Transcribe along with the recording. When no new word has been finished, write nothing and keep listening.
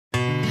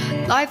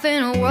Life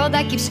in a world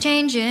that keeps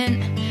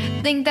changing.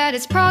 Think that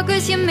it's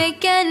progress you're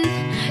making.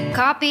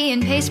 Copy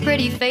and paste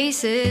pretty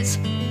faces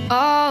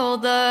all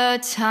the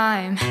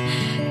time.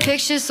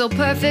 Pictures so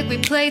perfect we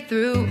play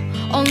through,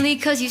 only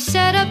cause you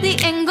set up the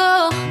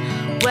angle.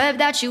 Web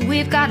that you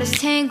weave got us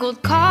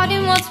tangled, caught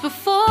in what's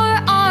before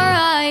our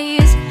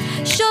eyes.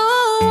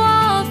 Show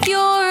off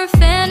your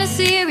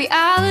fantasy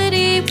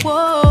reality,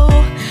 whoa,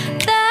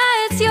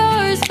 that's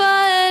yours,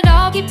 but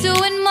I'll keep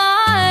doing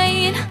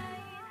mine.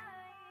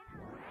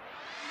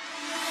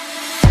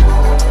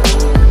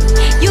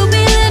 You'll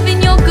be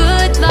living your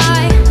good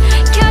life,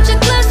 catch a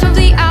glimpse from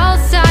the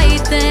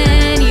outside,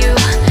 then you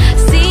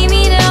see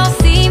me now,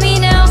 see me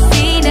now,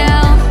 see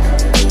now.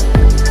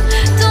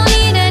 Don't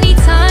need any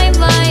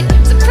timeline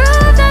to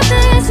prove that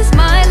this is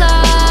my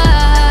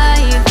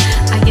life.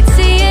 I can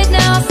see it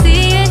now,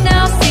 see it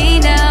now, see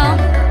now.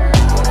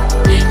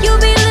 You'll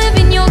be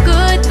living your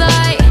good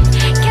life,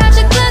 catch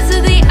a glimpse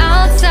of the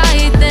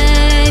outside,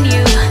 then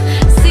you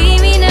see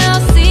me now,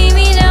 see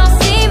me now,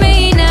 see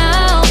me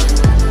now.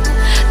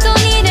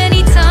 Don't need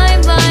any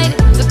timeline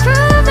to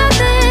prove that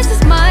this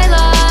is my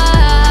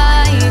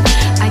life.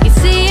 I can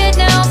see it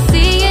now,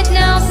 see it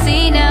now,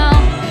 see now.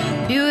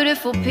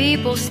 Beautiful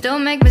people still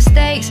make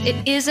mistakes. It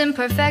isn't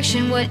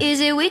perfection, what is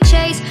it we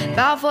chase?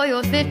 Bow for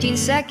your 15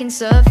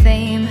 seconds of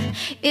fame.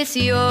 It's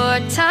your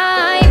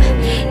time.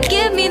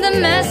 Give me the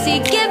messy,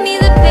 give